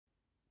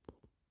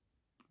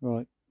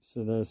Right,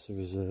 so there's the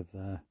reserve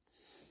there,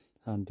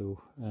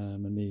 handle,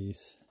 and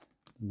these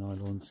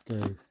nylons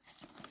go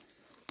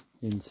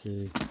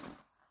into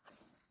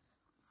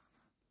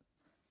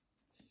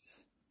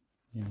these,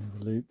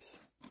 the loops,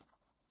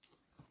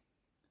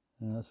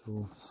 and that's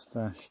all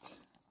stashed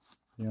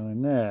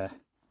behind there,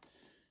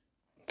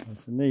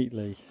 nice and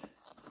neatly,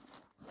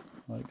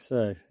 like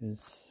so.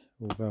 It's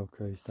all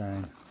velcros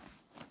down.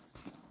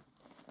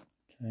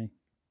 Okay.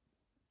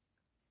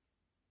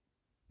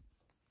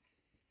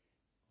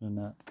 And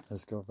that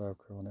has got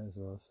velcro on it as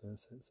well, so it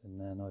sits in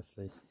there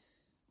nicely.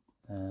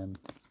 And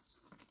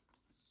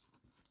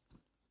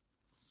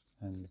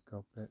you've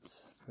got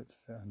bits to fit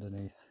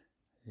underneath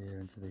here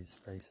into these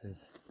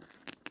spaces.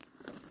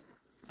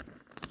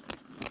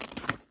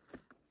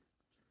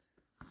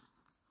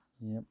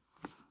 Yep,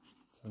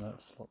 so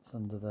that slots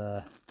under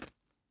there.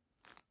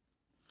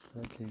 So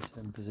that keeps it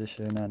in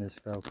position and is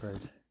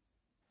velcroed.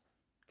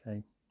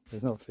 Okay,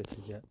 it's not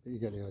fitted yet, but you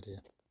get the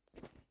idea.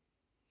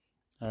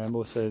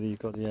 Also, you've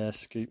got the air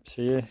scoops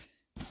here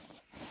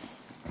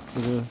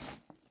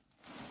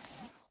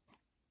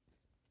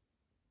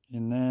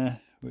in there,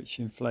 which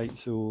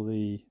inflates all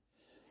the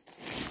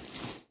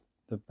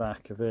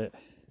back of it,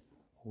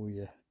 all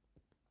your,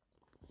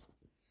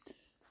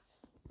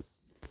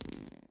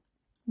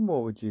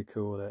 what would you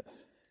call it,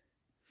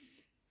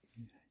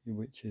 your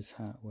witch's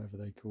hat, whatever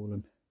they call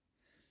them.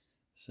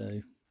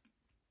 So,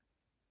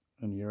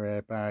 and your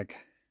airbag,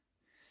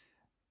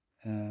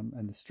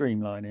 and the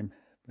streamlining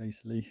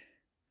basically.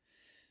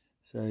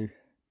 So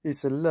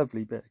it's a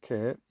lovely bit of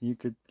kit. You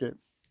could get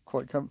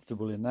quite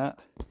comfortable in that.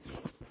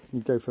 You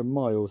go for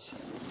miles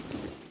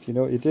if you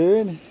know what you're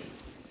doing.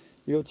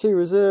 You got 2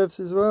 reserves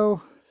as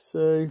well,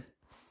 so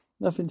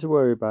nothing to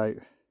worry about.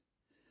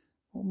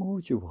 What more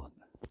would you want?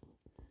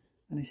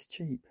 And it's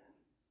cheap,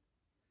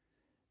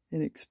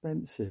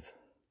 inexpensive.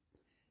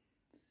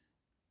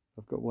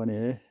 I've got one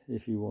here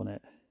if you want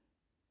it.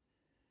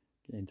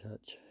 Get in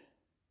touch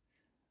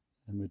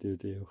and we'll do a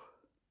deal.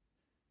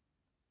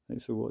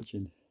 Thanks for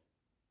watching.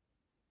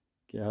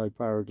 Get high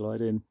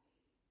paragliding.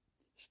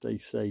 Stay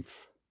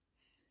safe.